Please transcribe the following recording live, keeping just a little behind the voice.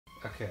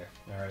Okay,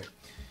 alright.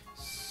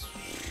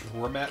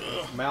 We're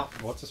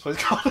Mount. What's this place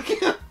called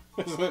again?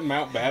 Isn't it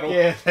Mount Battle?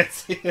 Yeah,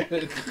 that's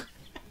it.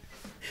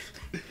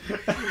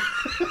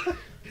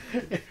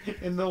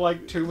 In the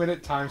like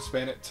 2-minute time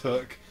span it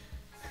took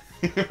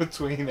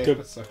between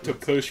episodes. To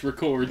push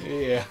record.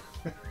 Yeah.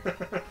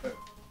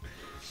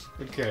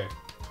 Okay.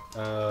 Did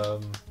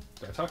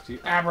I talk to you?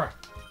 Abra!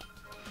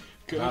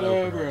 Not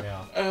open right Kadabra.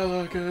 now.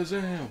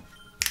 Alakazam.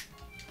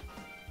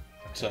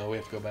 So we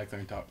have to go back there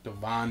and talk to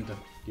Vonda.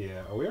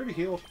 Yeah, are we already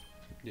healed?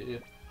 Yeah.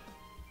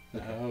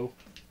 No.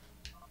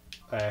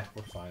 We're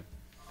fine.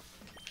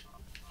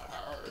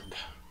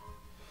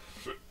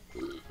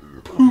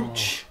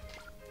 Pooch.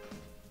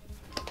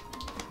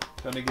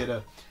 Gonna get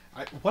a...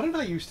 what did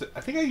I used to...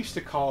 I think I used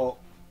to call...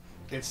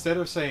 Instead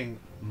of saying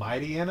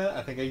Mightyena,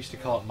 I think I used to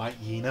call it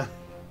Mightyena.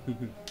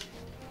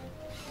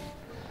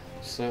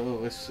 So,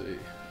 let's see.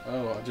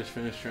 Oh, I just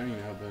finished training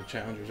now. The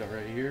challengers are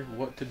right here.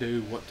 What to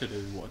do, what to do,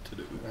 what to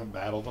do. And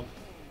battle them.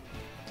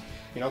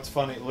 You know, it's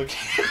funny. Look...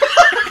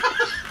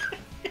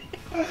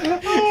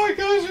 Oh my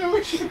gosh, I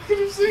wish you could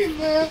have seen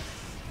that.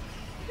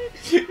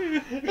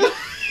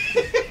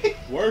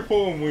 Work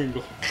on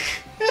Wingle.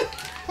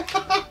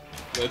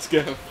 Let's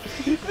go.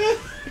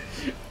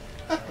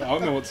 I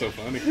don't know what's so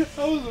funny. That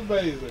was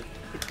amazing.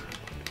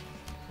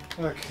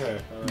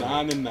 Okay. All right.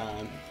 9 and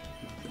 9.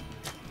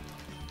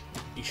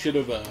 You should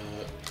have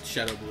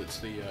Shadow Blitz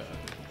the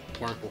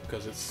Wurmple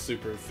because it's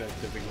super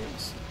effective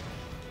against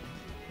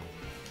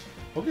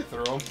We'll get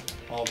through them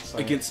all the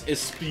same. against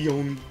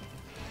Espeon.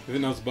 If it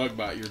knows Bug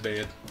Bite, you're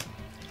dead.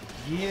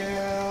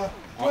 Yeah.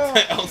 I Well,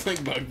 don't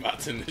think Bug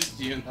Bite's in this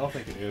gen. I don't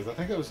think it is. I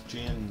think it was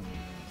Gen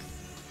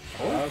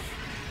 4. That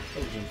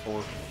was Gen 4.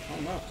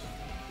 Oh no.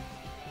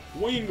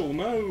 Wingle,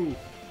 no!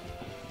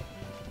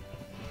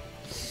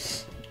 Super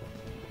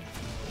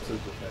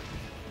effective.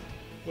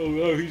 Oh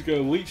no, he's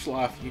gonna leech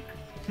life you.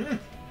 I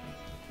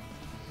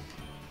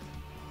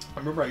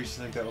remember I used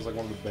to think that was like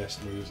one of the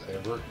best moves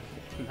ever.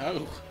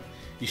 No.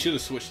 You should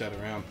have switched that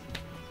around.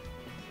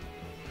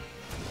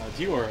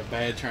 You are a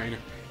bad trainer.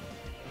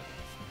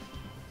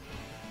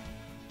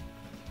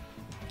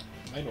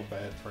 I ain't no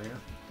bad trainer.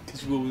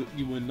 Because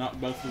you would knock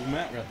both of them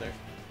out right there.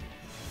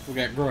 We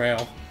got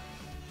Growl.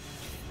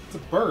 It's a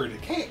bird.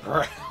 It can't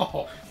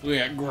growl. We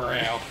got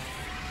Growl.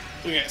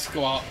 We got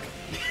Squawk.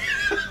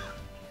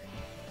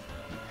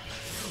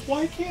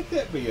 Why can't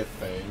that be a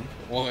thing?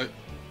 What?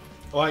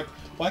 Like,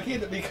 why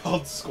can't it be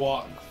called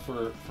Squawk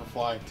for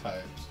flying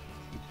types?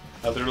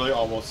 I literally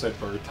almost said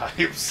bird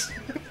types.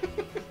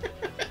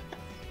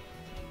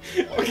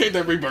 Why can't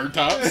there be bird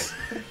types?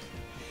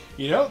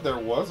 You know, there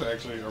was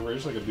actually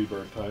originally going to be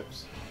bird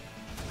types.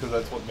 Because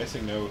that's what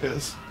Missing No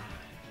is.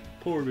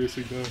 Poor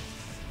Missing No.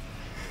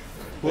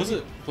 Was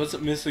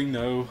it Missing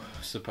No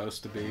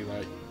supposed to be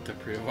like the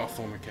pre-evolved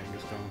form of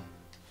Kangaskhan?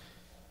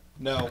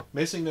 No,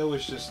 Missing No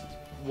is just...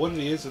 What it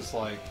is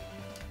like...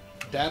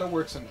 Data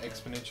works in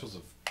exponentials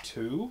of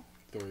 2.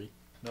 3.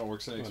 No, it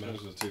works in Oh, no.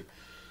 exponentials of 2.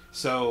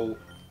 So,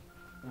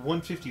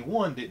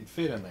 151 didn't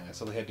fit in that,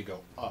 so they had to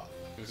go up.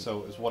 So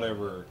it was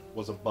whatever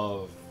was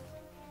above,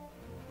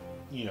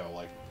 you know,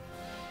 like...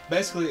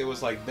 Basically, it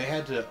was like they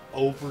had to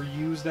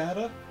overuse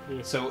data,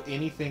 Yeah. so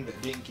anything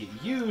that didn't get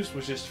used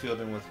was just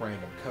filled in with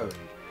random code.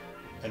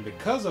 And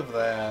because of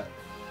that,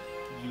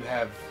 you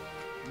have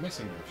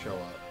Missing No show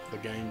up. The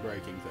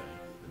game-breaking thing.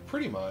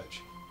 Pretty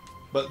much.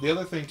 But the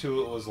other thing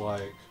to it was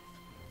like...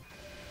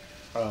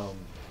 I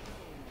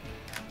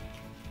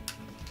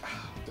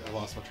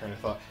lost my train of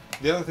thought.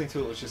 The other thing to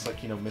it was just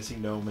like, you know,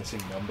 Missing No,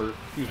 Missing Number.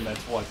 And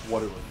that's like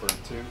what it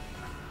referred to.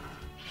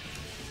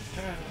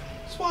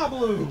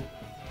 Swablu! Man,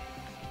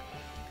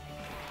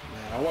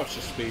 I watched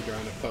the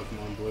speedrun of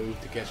Pokemon Blue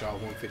to catch all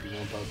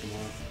 151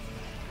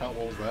 Pokemon.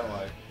 What was that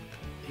like?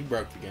 He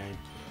broke the game.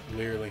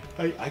 Literally.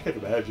 I can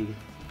imagine.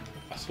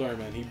 I swear,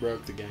 man, he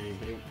broke the game.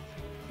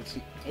 It's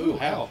Ooh,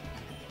 how?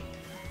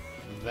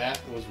 That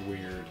was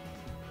weird.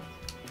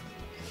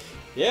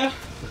 Yeah.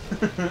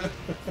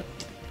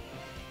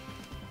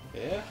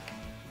 Yeah.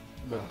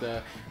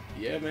 But,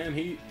 yeah,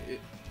 man,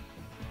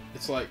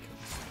 it's like,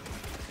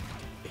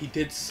 he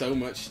did so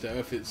much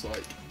stuff, it's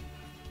like,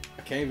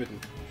 I can't even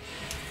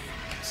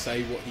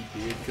say what he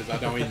did, because I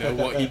don't even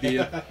know what he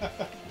did.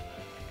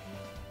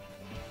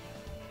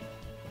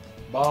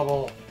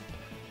 Bobble.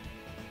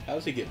 How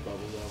does he get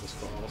bubbles out of his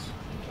claws?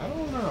 I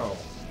don't know.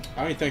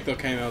 I don't even think they'll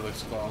came out of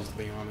his claws, to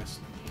be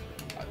honest.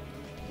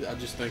 I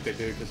just think they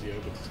do because he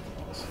opens his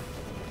claws.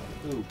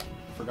 Ooh,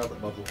 forgot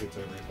that Bubble hits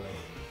everything.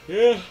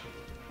 Yeah.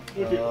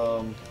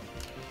 We'll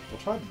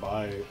try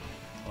Bite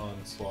on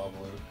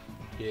Swablu.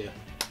 Yeah.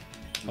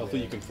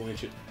 Hopefully you can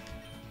flinch it.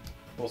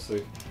 We'll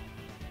see.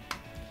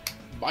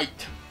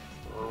 Bite.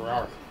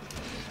 Rawr.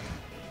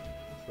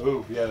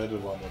 Ooh, yeah, that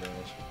did a lot more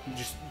damage.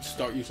 Just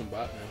start using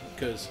bite now,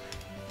 because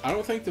I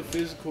don't think the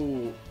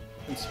physical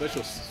and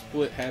special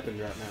split happened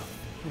right now.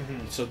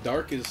 So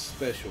dark is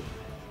special.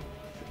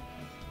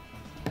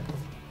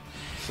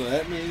 So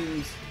that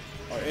means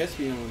our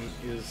Espeon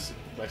is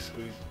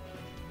basically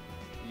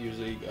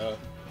using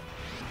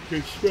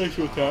his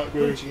special attack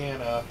move.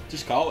 Gianna.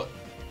 Just call it.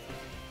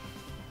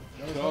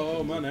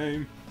 Call my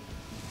name.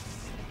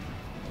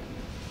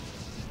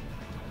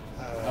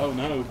 Oh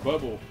no,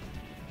 Bubble.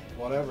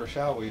 Whatever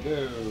shall we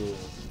do?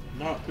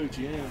 Not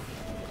Poochyena.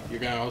 You're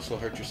gonna also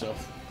hurt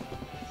yourself.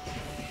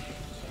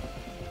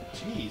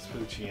 Jeez,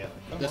 Poochyena.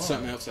 That's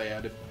something else they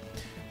added.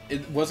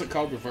 It wasn't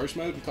called reverse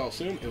mode in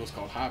Coliseum, it was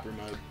called hyper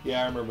mode.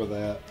 Yeah, I remember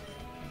that.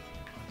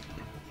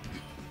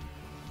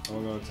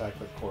 I'm going to attack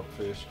that corp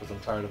fish because I'm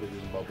tired of it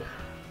using bubble.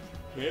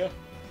 Yeah.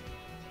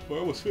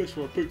 Where was fish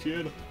for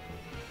Poochyena?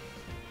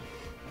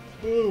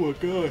 Oh my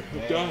god,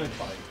 I'm dying.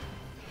 Fight.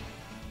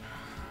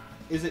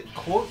 Is it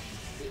corp?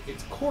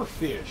 It's core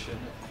fish,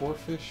 isn't it? Core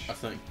fish? I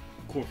think.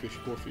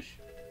 Corfish.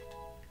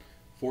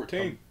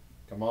 14.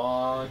 Come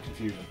on,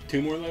 confusion.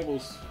 2 more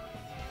levels.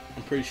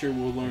 I'm pretty sure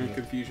we'll learn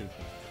confusion.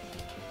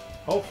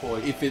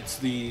 Hopefully. If it's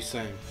the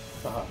same.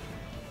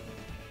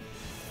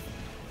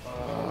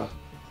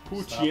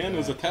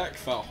 Poochyena's attack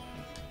fell.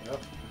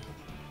 Yep.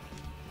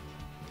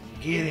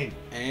 Get him.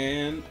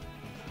 And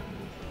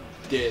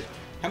dead.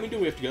 How many do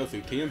we have to go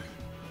through? 10?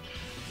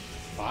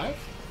 5?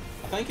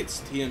 I think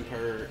it's 10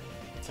 per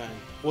thing.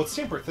 Well, it's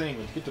 10 per thing,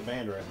 but to get to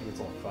Vander, I think it's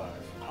only 5.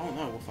 I don't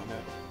know. We'll find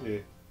out. Yeah.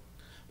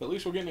 But at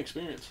least we're getting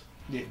experience.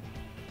 Yeah.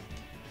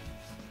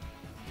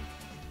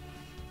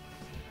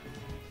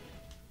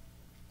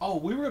 Oh,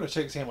 we were going to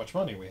check see how much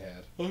money we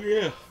had. Oh,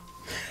 yeah.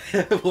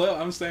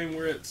 Well, I'm saying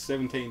we're at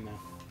 17 now.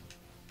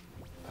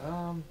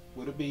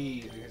 Would it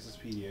be, I guess it's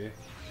PDA.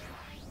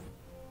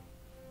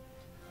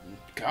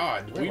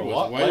 God, we a was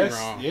lot way less,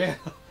 wrong. Yeah.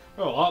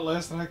 We're a lot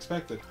less than I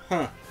expected.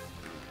 Huh.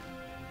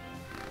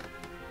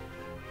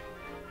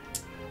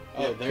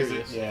 Oh, Yeah, there it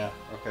is. Yeah,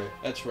 okay.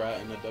 That's right,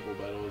 and the double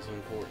battle is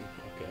important.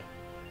 Okay.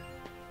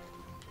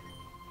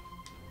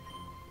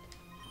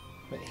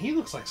 Man, he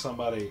looks like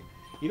somebody,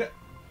 you know,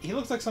 he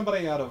looks like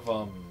somebody out of,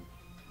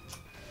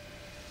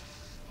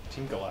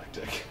 Team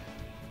Galactic.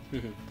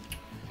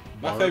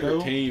 My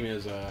favorite team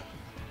is, who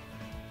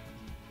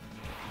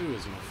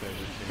is my favorite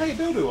team? Hey,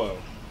 Doduo.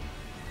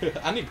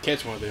 I need to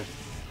catch one of them.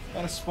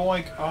 And a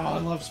Spoink. Oh, I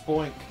love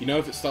Spoink. You know,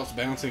 if it stops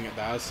bouncing, it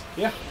dies.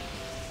 Yeah.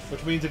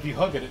 Which means if you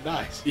hug it, it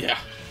dies. Yeah.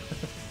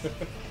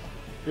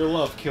 Your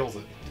love kills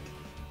it.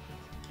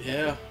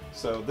 Yeah.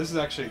 So this is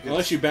actually good.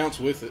 Unless you bounce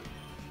with it.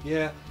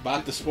 Yeah.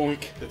 Bite the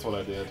spoink. That's what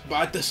I did.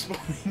 Bite the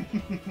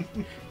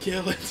spoink.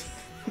 Kill it.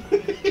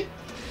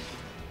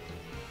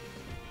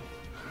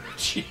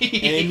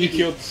 Jeez. And you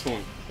killed the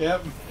spoink.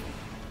 Yep.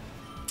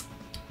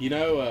 You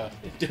know,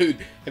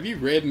 dude, have you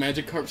read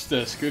Magikarp's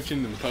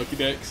description in the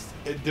Pokédex?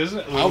 It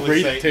doesn't. I'll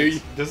read it to you.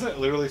 Doesn't it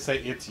literally say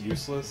it's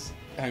useless?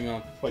 Hang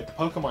on. Wait, the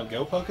Pokemon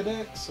Go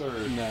Pokédex,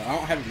 or No, I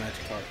don't have a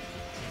Magikarp.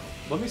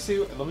 let me see.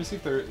 Let me see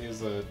if there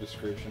is a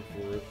description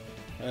for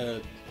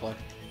it. Play.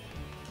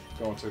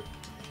 Going to.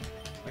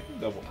 I can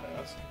double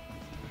task.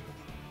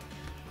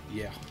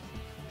 Yeah.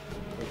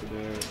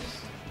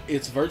 Pokédex.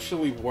 It's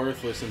virtually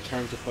worthless in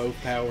terms of both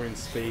power and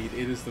speed.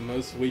 It is the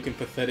most weak and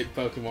pathetic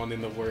Pokemon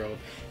in the world.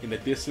 In the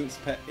distant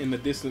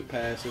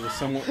past, it was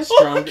somewhat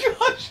stronger. Oh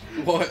my gosh!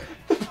 What?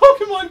 The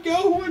Pokemon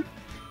Go one.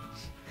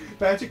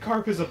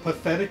 Magikarp is a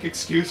pathetic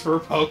excuse for a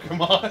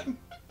Pokemon.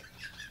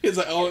 Is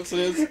that all it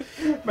says?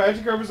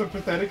 Magikarp is a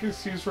pathetic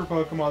excuse for a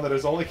Pokemon that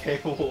is only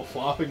capable of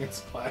flopping and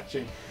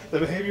splashing. The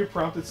behavior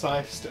prompted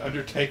scientists to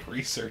undertake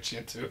research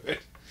into it.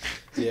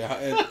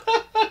 Yeah.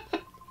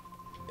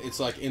 It's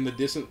like, in the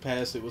distant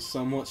past, it was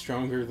somewhat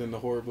stronger than the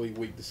horribly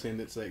weak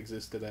descendants that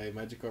exist today.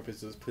 Magikarp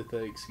is a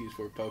pathetic excuse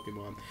for a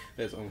Pokemon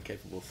that is only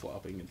capable of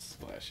flopping and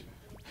splashing.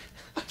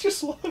 I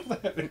just love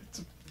that.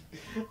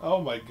 Oh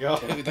my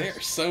god. Dude, they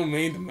are so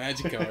mean to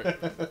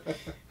Magikarp.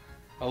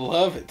 I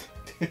love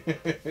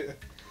it.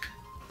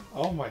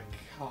 Oh my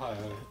god.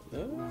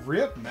 Oh.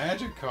 Rip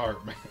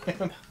Magikarp,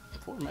 man.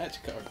 Poor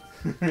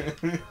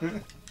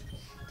Magikarp.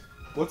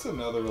 What's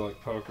another,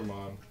 like,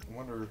 Pokemon? I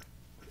wonder...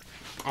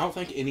 I don't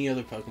think any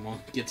other Pokemon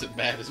gets it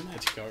bad as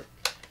Magikarp.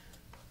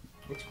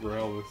 What's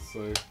Growlithe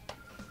say?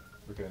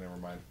 Okay, never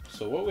mind.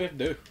 So what we have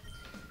to do?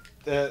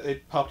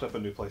 It popped up a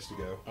new place to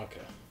go.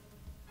 Okay.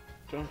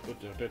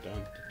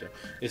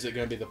 Is it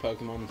going to be the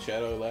Pokemon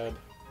Shadow Lab?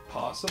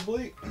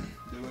 Possibly.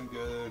 Doing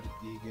good,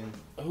 Egan.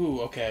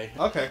 Ooh, okay.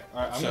 Okay,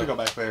 alright, I'm gonna go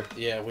back there.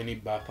 Yeah, we need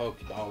to buy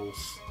Pokeballs.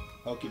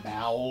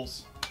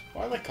 Pokeballs.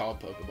 Why are they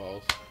called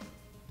Pokeballs?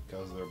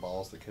 Because they're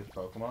balls that catch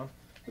Pokemon.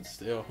 But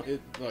still,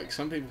 like,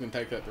 some people can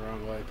take that the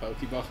wrong way.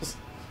 Pokeballs.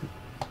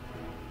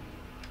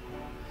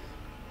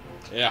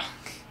 Yeah.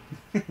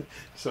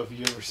 So if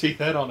you ever see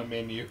that on a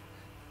menu.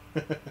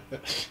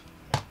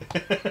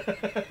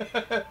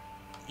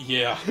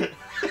 Yeah.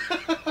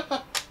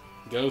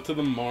 Go to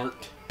the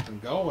mart. I'm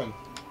going.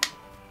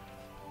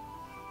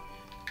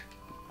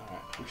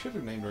 Alright. We should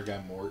have named our guy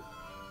Mort.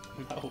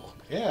 No.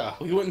 Yeah.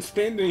 We wouldn't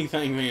spend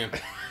anything, man.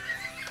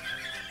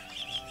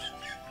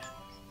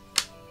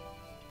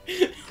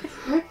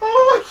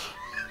 Oh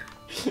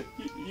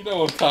You know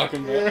what I'm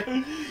talking about.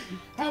 my...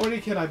 How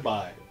many can I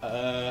buy?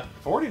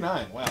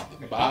 49. Wow.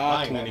 Okay, Buy not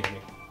buying 20. that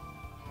many.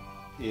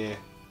 Yeah.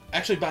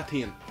 Actually, buy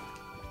 10.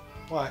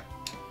 Why?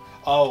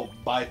 Oh,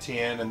 buy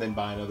 10 and then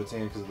buy another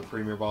 10 because of the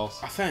premier balls.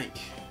 I think.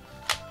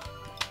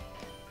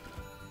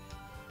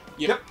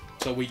 Yep.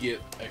 So we get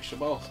extra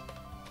balls.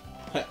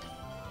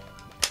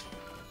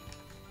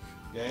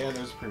 Yeah,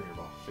 there's a premier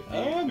ball. Do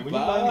we need to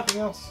Bye. buy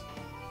anything else?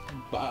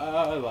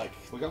 Buy like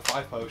We got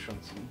 5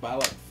 potions.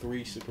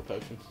 3 super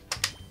potions.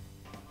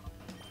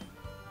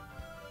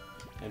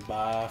 And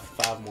buy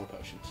 5 more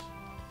potions.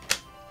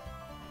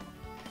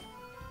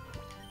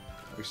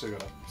 We still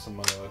got some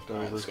money left over.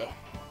 Alright, let's go.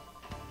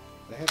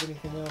 They have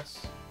anything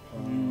else?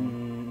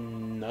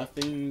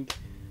 Nothing.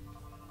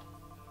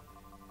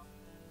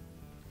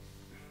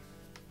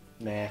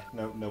 Nah,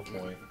 no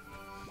point.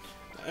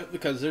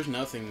 Because there's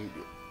nothing,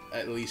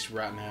 at least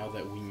right now,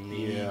 that we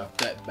need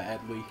that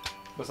badly.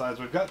 Besides,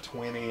 we've got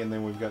 20, and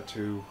then we've got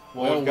 2.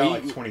 Well, Well, we've got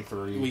like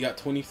 23. We got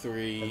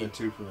 23. And then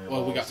 2 premier balls.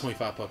 Well, we got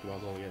 25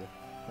 Pokeballs altogether.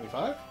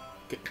 25?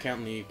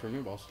 Counting the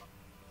Premier Balls.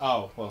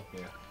 Oh, well,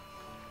 yeah.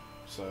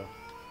 So.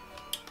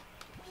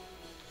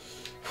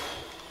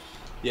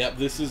 Yep,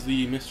 this is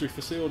the mystery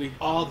facility.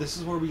 Oh, this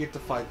is where we get to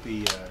fight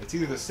the, it's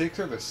either the 6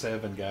 or the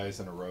 7 guys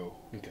in a row.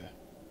 Okay.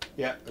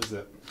 Yeah, that's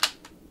it.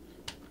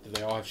 Do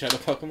they all have Shadow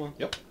Pokemon?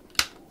 Yep.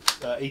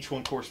 Each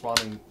one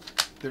corresponding,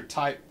 their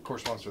type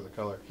corresponds to the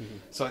color. Mm-hmm.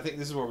 So I think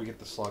this is where we get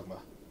the Slugma.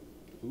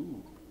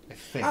 Ooh. I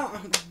think.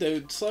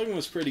 Dude, Slugma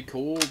was pretty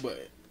cool,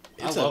 but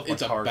it's I love a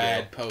Lucario.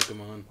 bad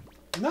Pokemon.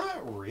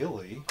 Not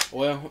really.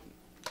 Well,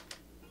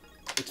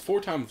 it's 4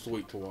 times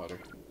weak to water.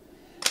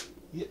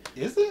 Yeah,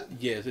 is it?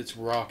 Yes, it's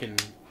rocking.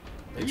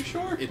 Are you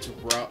sure? It's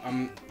rock.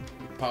 I'm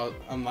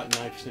like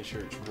 90%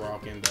 sure it's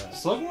rock and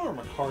Slugma or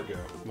Macargo?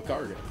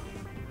 Macargo.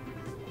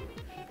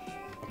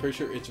 I'm pretty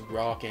sure it's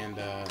rock and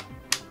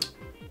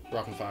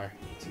fire.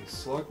 Let's see,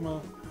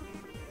 Slugma.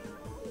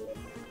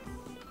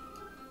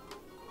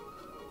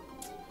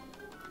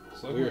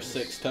 We are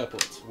 6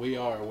 tuplets.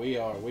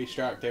 We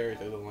strike terror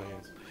through the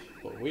lands.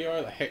 But we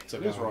are the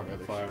Hexagon. It is rock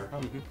and brothers. fire,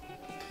 huh? Mhm.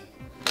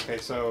 Okay,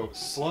 so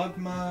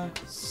Slugma,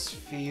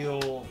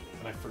 Spheal,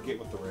 and I forget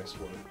what the rest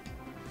were.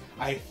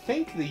 I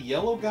think the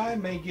yellow guy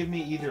may give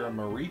me either a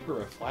Mareep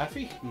or a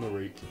Flaffy.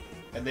 Mareep.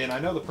 And then I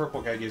know the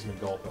purple guy gives me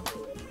Gulpin.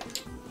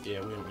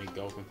 Yeah, we don't need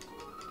Gulpin.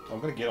 I'm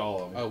gonna get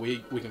all of them. Oh, we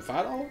can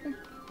fight all of them?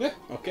 Yeah.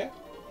 Okay.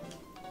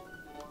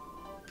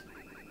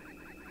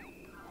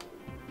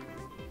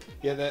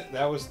 Yeah,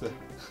 that was the...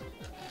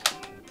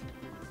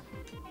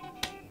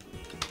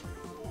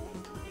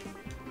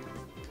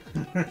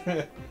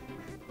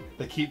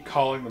 They keep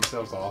calling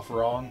themselves off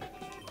wrong.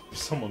 If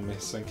someone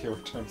missing, he'll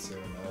return soon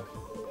enough.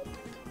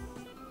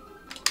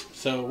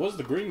 So, what's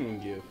the green one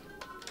give?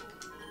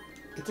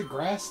 It's a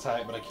grass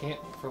type, but I can't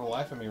for the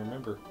life of me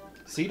remember.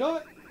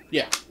 C-Dot?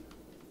 Yeah.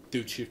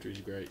 Dude, Shifter is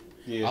great.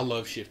 Yeah. I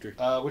love Shifter.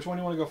 Which one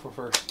do you want to go for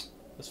first?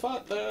 Let's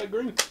fight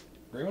green.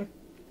 Green one?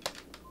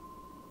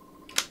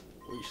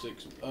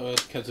 6.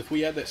 Because if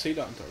we add that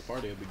C-Dot into our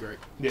party, it'd be great.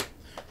 Yeah.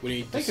 We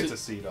need I think it's a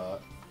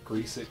C-Dot.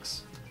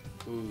 Greasix.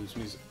 Ooh, this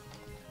music.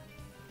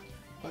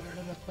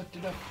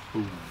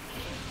 Ooh.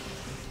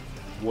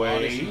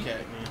 Odyssey Wait.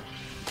 Cacnea.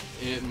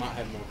 It might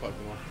have more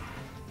Pokemon.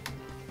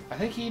 I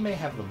think he may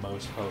have the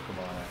most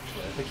Pokemon,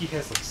 actually. I think he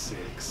has like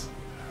 6.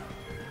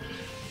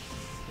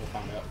 We'll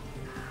find out.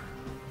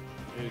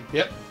 Dude,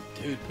 Yep.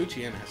 dude,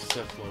 Poochyena has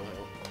such low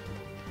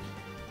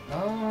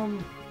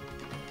health.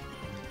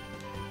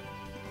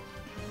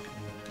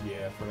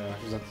 Yeah, for now.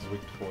 He's not as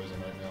weak to poison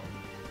right now.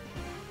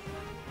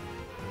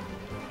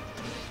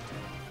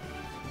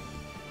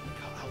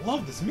 God, I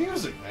love this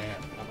music, man.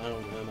 I know,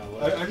 man, I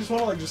love I it. just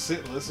want to like just sit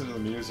and listen to the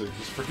music.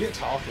 Just forget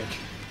talking.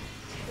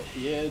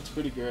 Yeah, it's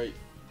pretty great.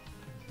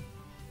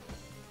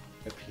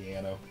 A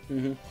piano.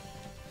 Mm-hmm.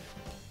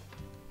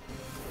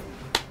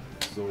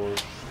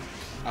 Zord.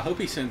 I hope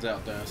he sends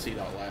out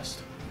C-Dot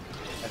last.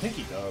 I think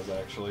he does,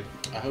 actually.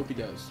 I hope he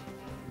does.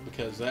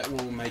 Because that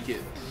will make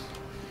it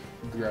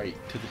great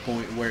to the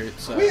point where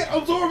it's... Quit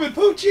absorbing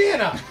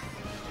Poochyena!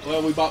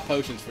 Well, we bought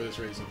potions for this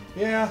reason.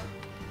 Yeah.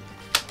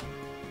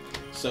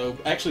 So,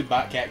 actually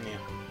buy Cacnea.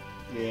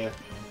 Yeah.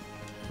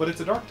 But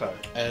it's a dark type.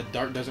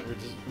 Dark doesn't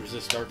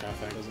resist dark, I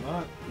think. Does it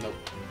not? Nope.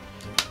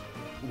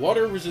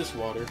 Water resists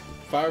water.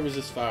 Fire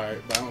resists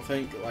fire. But I don't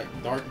think, like,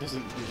 dark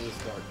doesn't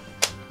resist dark.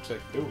 So,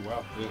 Oh,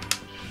 wow. Yeah.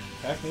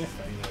 Cacnea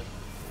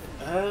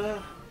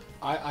fainted.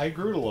 I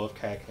grew to love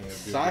Cacnea.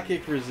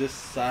 Psychic resists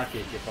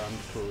psychic, if I'm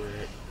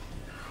correct.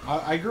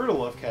 I grew to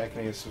love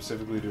Cacnea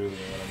specifically due to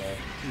the anime.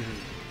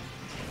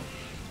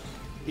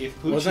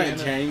 If Poochyena... Wasn't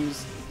that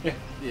James? Yeah.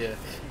 Yeah.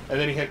 And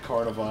then he had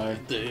Carnivine.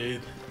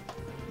 Dude.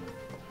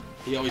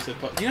 He always said,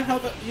 you know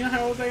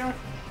how old they are?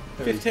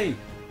 15.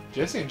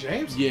 Jesse and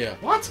James? Yeah.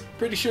 What?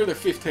 Pretty sure they're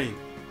 15.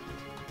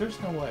 There's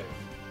no way.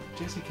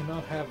 Jesse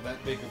cannot have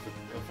that big of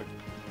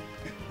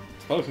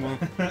It's Pokemon.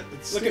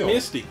 it's Look still... at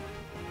Misty.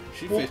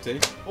 She's 15.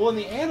 Well, in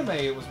the anime,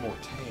 it was more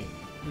tame.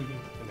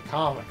 Mm-hmm. In the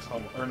comics,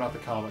 or not the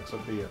comics,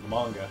 but the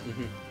manga.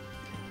 Mm-hmm.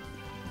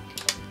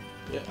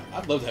 Yeah,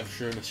 I'd love to have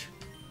Shroomish.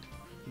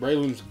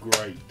 Breloom's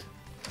great.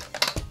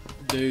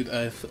 Dude,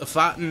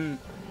 fighting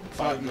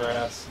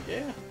Grass.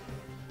 Yeah.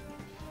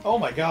 Oh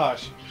my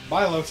gosh.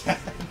 My Lotad.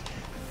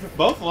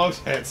 Both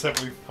Lotads that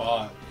we've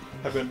fought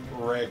have been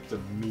wrecked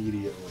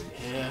immediately.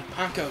 Yeah,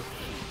 Panko.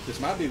 This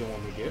might be the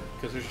one we get,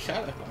 because there's a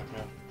Shadow Clock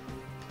now.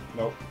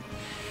 Nope.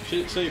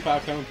 Should see a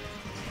pipe cone.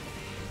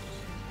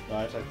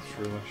 I attack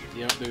the Shroomish.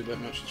 You don't do that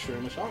much to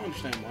Shroomish. I don't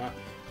understand why.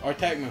 Our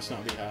attack must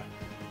not be high.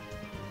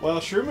 Well,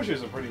 Shroomish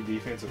is a pretty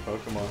defensive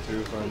Pokemon too,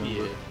 if I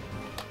remember. Yeah.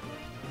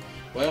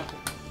 Well,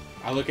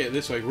 I look at it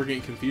this way. We're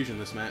getting confusion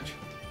this match.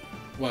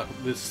 Well,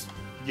 this...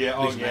 Yeah,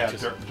 oh These yeah,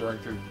 matches. during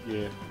through,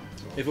 yeah.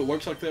 If it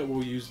works like that,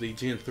 we'll use the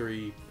Gen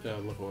 3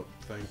 level up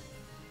thing.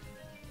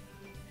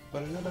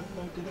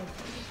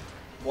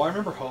 Well, I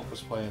remember Hope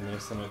was playing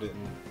this and it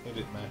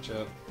didn't match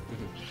up.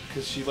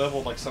 Because she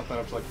leveled like something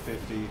up to like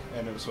 50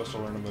 and it was supposed to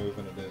learn a move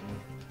and it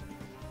didn't.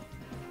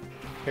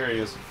 Here he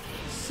is.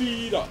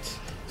 C-Dot.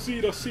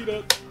 C-Dot,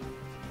 C-Dot.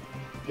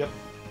 Yep.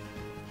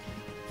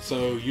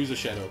 So, use a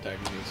Shadow attack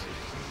against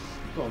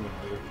it. Going in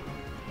later.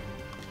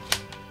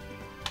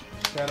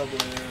 Shadow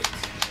Blitz.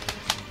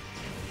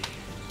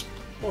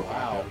 Or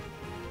Wow.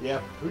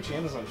 Yeah,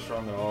 Poochyana's not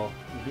strong at all.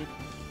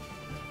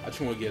 I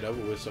just want to get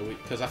over with, so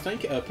because I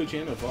think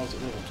Poochyena evolves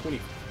at level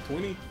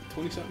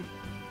 20 something.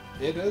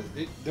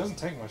 It doesn't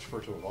take much for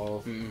it to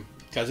evolve.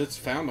 Because it's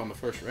found on the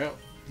first route.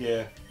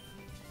 Yeah.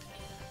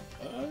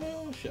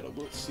 Shadow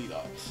Blitz,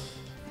 C-Dots.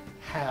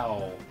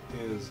 How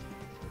is...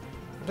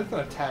 That's an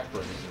attack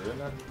razor,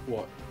 isn't it?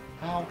 What?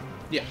 How?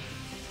 Yeah.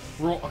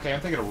 Roar. Okay, I'm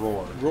thinking of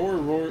Roar.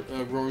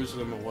 Roars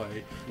them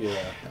away.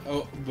 Yeah.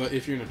 Oh, but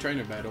if you're in a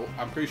trainer battle,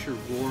 I'm pretty sure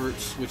Roar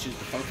switches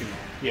the Pokemon.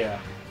 Yeah.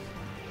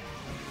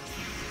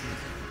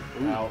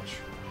 Ooh. Ouch.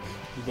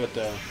 But,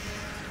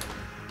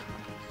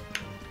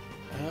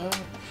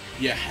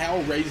 yeah,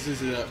 Hal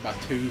raises it up by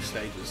 2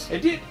 stages.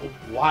 It did.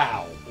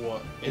 Wow.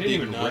 What? It didn't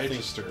even nothing.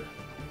 register.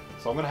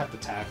 So I'm gonna have to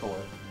tackle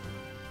it.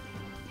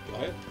 Go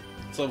ahead.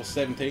 It's level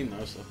 17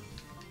 though, so.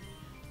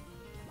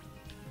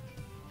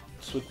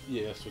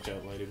 Switch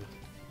out later.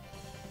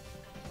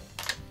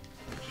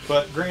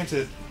 But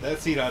granted, that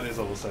C-Dot is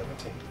level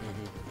 17.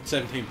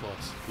 17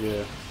 plus.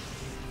 Yeah.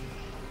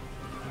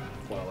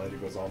 Wow,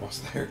 Ladybo's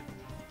almost there.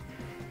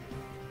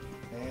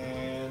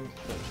 And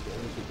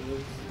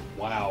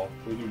wow,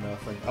 we do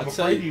nothing. I'm I'd afraid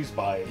say- to use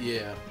Bite.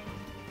 Yeah.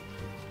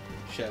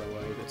 Shadow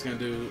Wave. It's gonna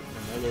do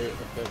another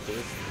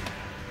effective.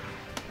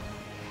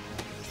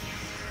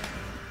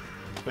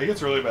 If it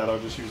gets really bad, I'll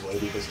just use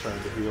Ladybo's turn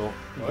to heal.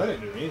 Well, that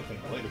didn't do anything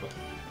to Ladybug.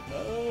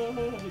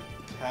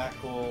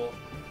 Tackle.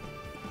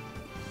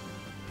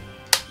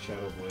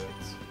 Shadow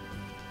Blitz.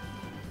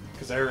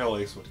 Because Aerial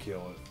Ace would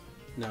kill it.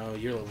 No,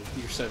 you're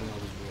 7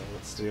 levels below.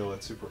 But still,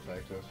 it's super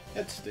effective.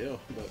 That's still,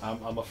 but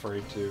I'm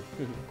afraid to.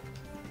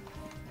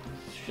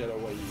 Shadow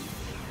Wave.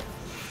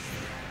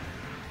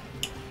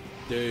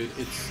 Dude,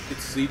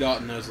 it's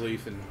Z-Dot,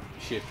 Nuzleaf, and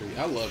Shiftry.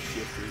 I love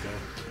Shiftry though.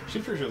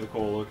 Shifter's really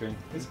cool looking.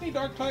 Isn't he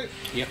Dark type?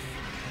 Yep.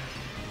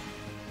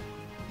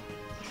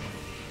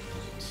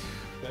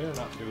 They're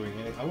not doing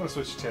anything. I'm gonna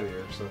switch to Teddy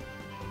Ursa.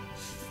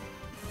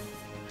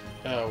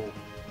 Oh.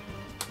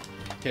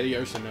 Teddy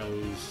Ursa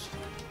knows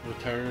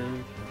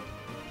Return,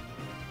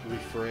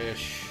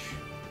 Refresh,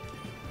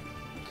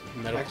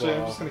 Metal Actually, I'm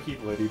Claw. just gonna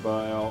keep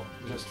Ladybug out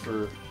just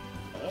for.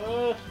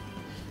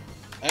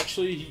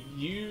 Actually,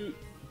 you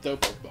throw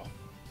Pokeball.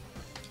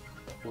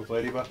 With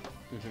Ladybug.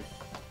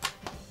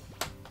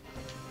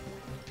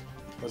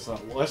 Let's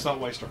not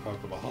waste our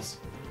Pokeballs.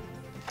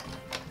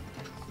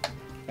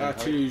 I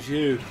choose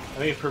you. I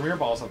mean, Premier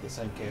Balls have the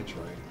same catch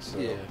rate, so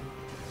Yeah.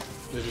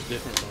 They're just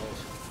different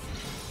balls.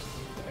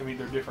 I mean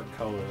they're different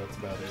color. That's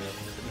about it.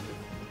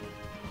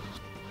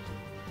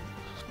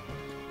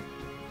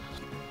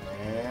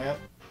 And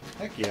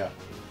heck yeah.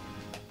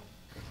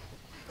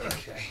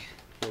 Okay.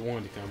 They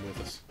wanted to come with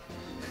us.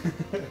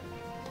 Okay,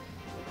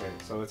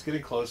 so it's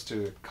getting close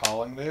to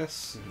calling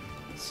this.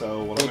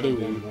 So what We'll I'm gonna do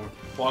do, one more.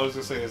 what I was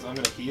gonna say is I'm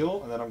gonna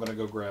heal and then I'm gonna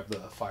go grab the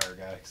fire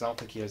guy because I don't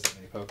think he has that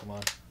many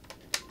Pokemon.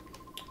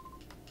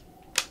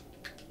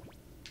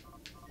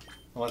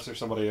 Unless there's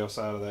somebody else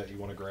out of that you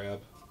want to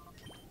grab.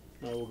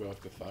 No, we'll go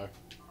after fire.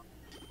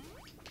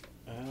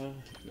 No,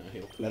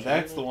 he'll put Now you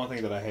that's on. the one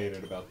thing that I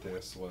hated about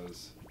this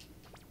was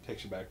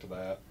takes you back to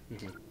that.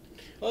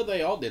 Well,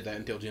 they all did that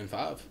until Gen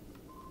 5.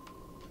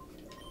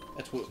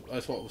 That's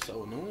what was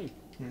so annoying.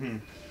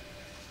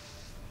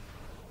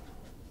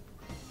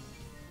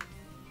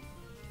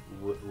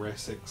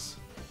 Resix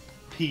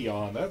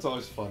Peon. That's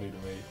always funny to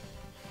me.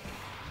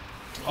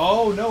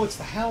 Oh no, it's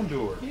the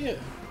Houndour. Yeah.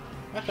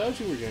 I told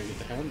you we were going to get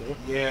the Houndour.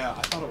 Yeah,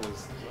 I thought it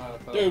was.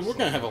 Dude, we're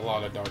going to have a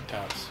lot of dark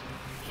types.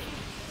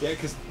 Yeah,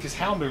 because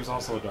Houndour's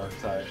also a dark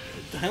type.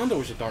 The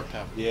Houndour's a dark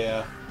type.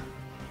 Yeah.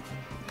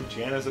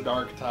 Poochyana's a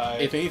dark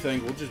type. If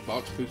anything, we'll just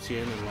box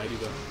Poochyena and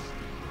Ladybug.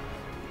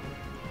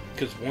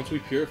 Because once we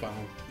purify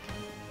them,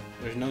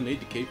 there's no need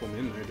to keep them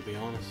in there, to be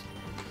honest.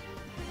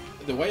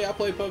 The way I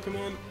play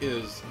Pokemon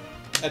is,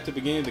 at the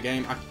beginning of the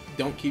game, I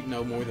don't keep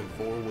no more than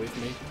 4 with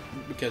me.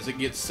 Because it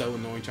gets so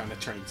annoying trying to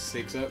train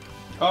 6 up.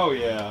 Oh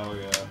yeah, oh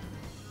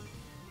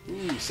yeah.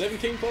 Ooh,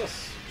 17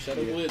 plus.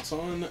 Shadow Yeah. Blitz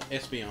on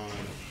Espeon.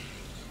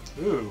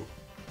 Ooh.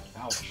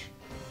 Ouch.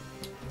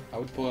 I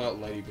would pull out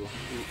Ladybug.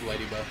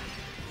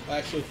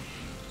 Actually,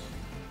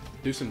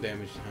 do some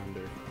damage to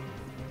Houndour.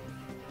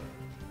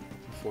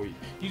 Before you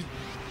use...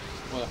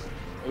 Well,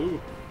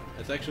 ooh.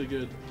 That's actually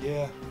good.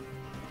 Yeah.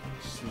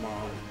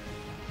 Small.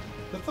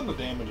 That's not a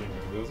damaging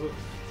move, is it?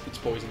 It's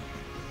poison.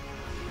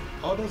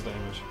 Oh, it does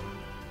damage.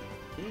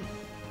 Hmm.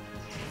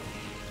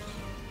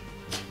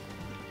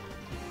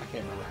 I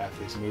can't remember half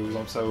these moves.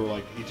 I'm so,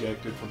 like,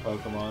 ejected from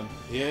Pokemon.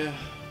 Yeah.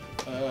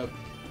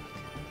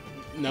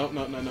 No.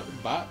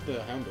 Bite the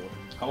Houndour.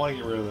 I want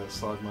to get rid of that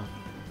Slugma.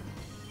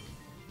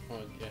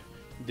 Oh, yeah.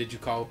 Did you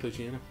call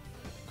Poochyena?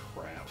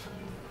 Crap.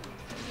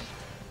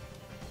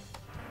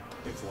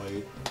 It's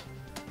late.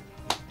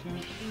 Yeah.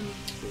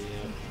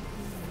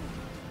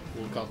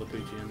 We'll call the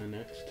Poochyena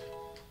next.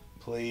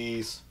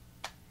 Please.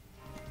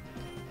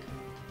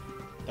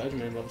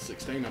 Dogeman level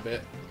 16, I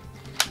bet.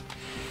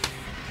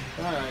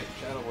 Alright,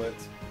 Shadow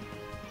Blitz.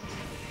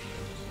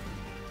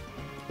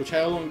 Which,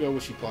 how long ago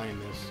was she playing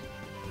this?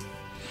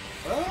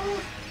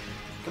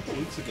 A couple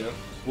weeks ago.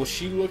 Was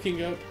she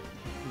looking up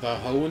the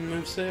Hoenn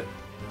moveset?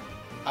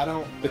 I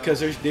don't know. Because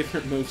there's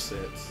different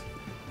movesets.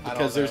 I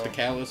Because don't there's the know.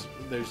 Callus,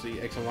 there's the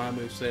X and Y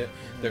moveset,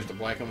 there's the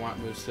Black and White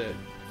moveset.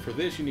 For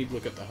this, you need to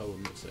look up the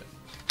Hoenn moveset.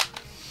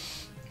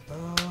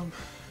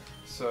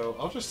 So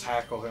I'll just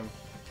tackle him,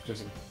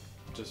 just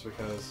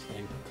because.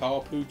 And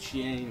call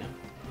Poochyena.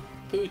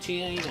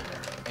 Poochyena.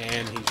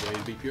 And he's ready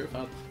to be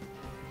purified.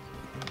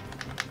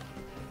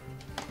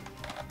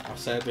 I'll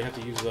sadly have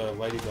to use the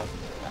Ladybug.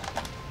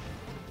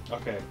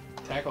 Okay,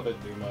 tackle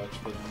didn't do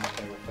much, but I'm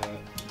okay with that.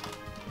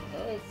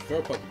 Throw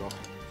a Pokeball.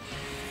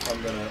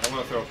 I'm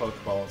gonna throw a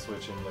Pokeball and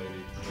switch in Ladybug.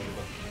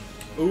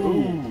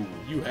 Ooh,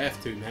 you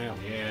have to now.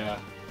 Yeah.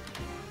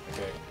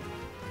 Okay.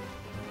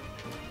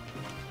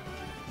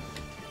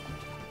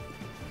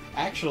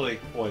 Actually,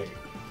 wait.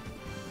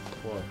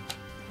 What?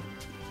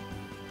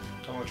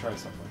 I'm gonna try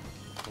something.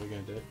 What are we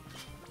gonna do?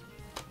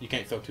 You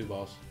can't throw 2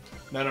 balls.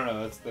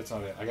 No, that's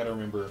not it. I gotta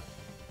remember.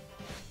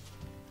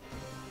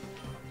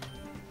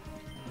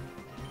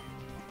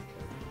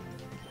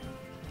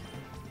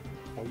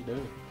 What are you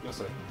doing? You'll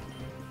see.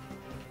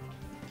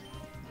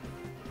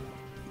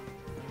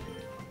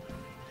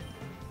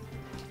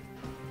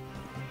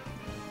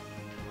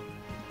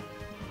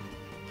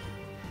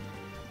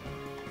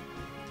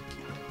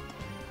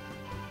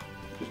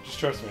 Just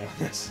trust me on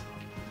this.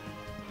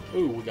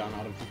 Ooh, we got an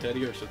item from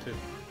Teddiursa too.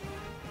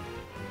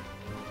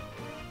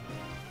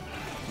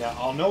 Now,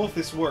 I'll know if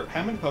this works.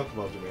 How many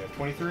Pokeballs do we have?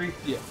 23?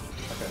 Yeah.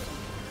 Okay.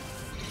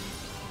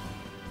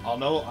 I'll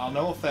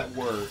know if that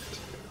worked.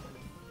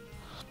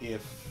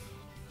 If...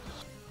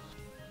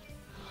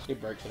 It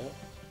breaks it up.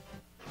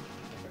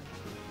 Okay.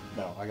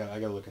 No, I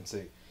gotta look and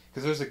see.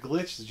 Because there's a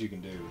glitch that you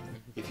can do.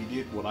 If you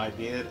did what I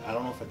did, I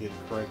don't know if I did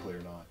it correctly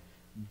or not.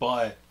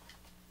 But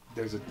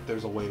there's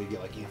a way to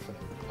get like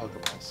infinite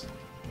Pokeballs.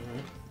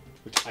 Mm-hmm.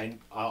 Which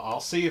I'll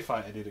see if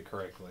I did it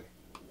correctly.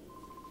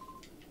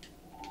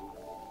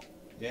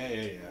 Yeah.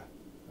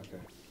 Okay.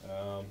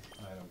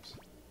 Items.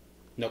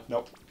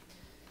 Nope.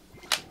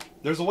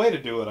 There's a way to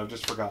do it. I've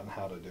just forgotten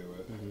how to do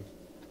it. Mm-hmm.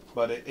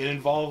 But it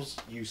involves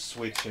you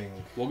switching.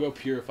 We'll go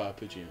Purify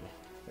Poochyena.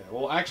 Yeah,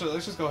 well, actually,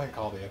 let's just go ahead and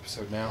call the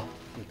episode now.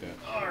 Okay.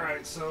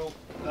 Alright, so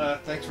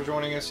thanks for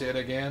joining us yet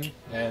again,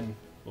 and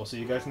we'll see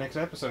you guys next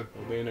episode.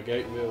 We'll be in a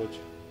gate village.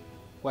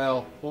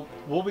 Well,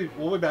 we'll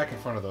be back in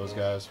front of those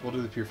guys. We'll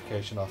do the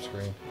purification off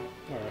screen.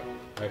 Alright.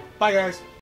 Alright, bye guys!